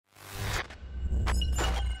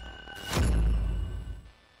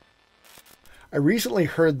I recently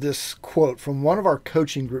heard this quote from one of our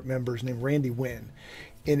coaching group members named Randy Winn,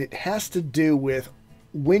 and it has to do with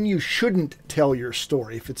when you shouldn't tell your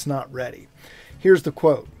story if it's not ready. Here's the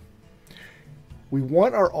quote. We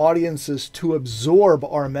want our audiences to absorb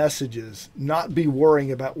our messages, not be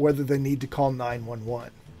worrying about whether they need to call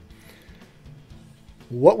 911.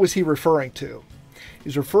 What was he referring to?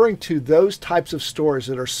 He's referring to those types of stories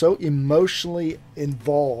that are so emotionally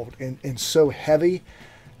involved and so heavy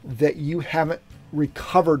that you haven't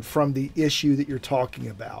recovered from the issue that you're talking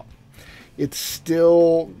about. It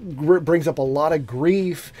still brings up a lot of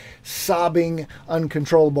grief, sobbing,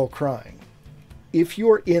 uncontrollable crying. If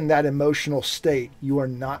you're in that emotional state, you are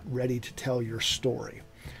not ready to tell your story.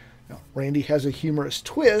 Now, Randy has a humorous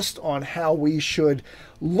twist on how we should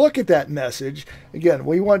look at that message. Again,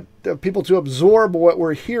 we want people to absorb what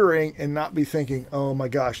we're hearing and not be thinking, oh my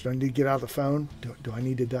gosh, do I need to get out of the phone? Do I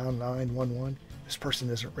need to dial 911? This person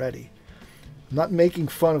isn't ready. I'm not making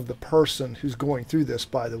fun of the person who's going through this,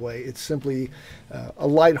 by the way. It's simply a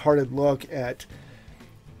lighthearted look at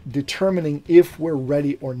determining if we're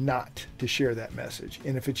ready or not to share that message.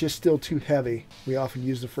 And if it's just still too heavy, we often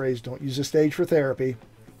use the phrase, don't use the stage for therapy.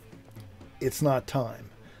 It's not time.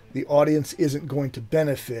 The audience isn't going to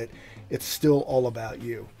benefit. It's still all about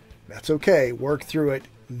you. That's okay. Work through it.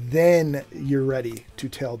 Then you're ready to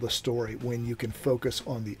tell the story when you can focus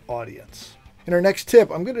on the audience. In our next tip,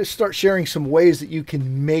 I'm going to start sharing some ways that you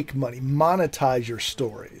can make money, monetize your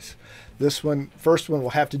stories. First one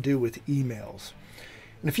will have to do with emails.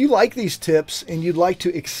 And if you like these tips and you'd like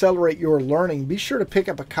to accelerate your learning, be sure to pick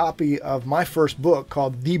up a copy of my first book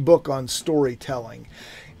called The Book on Storytelling.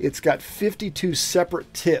 It's got 52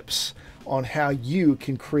 separate tips on how you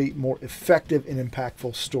can create more effective and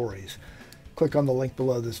impactful stories. Click on the link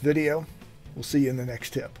below this video. We'll see you in the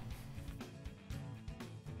next tip.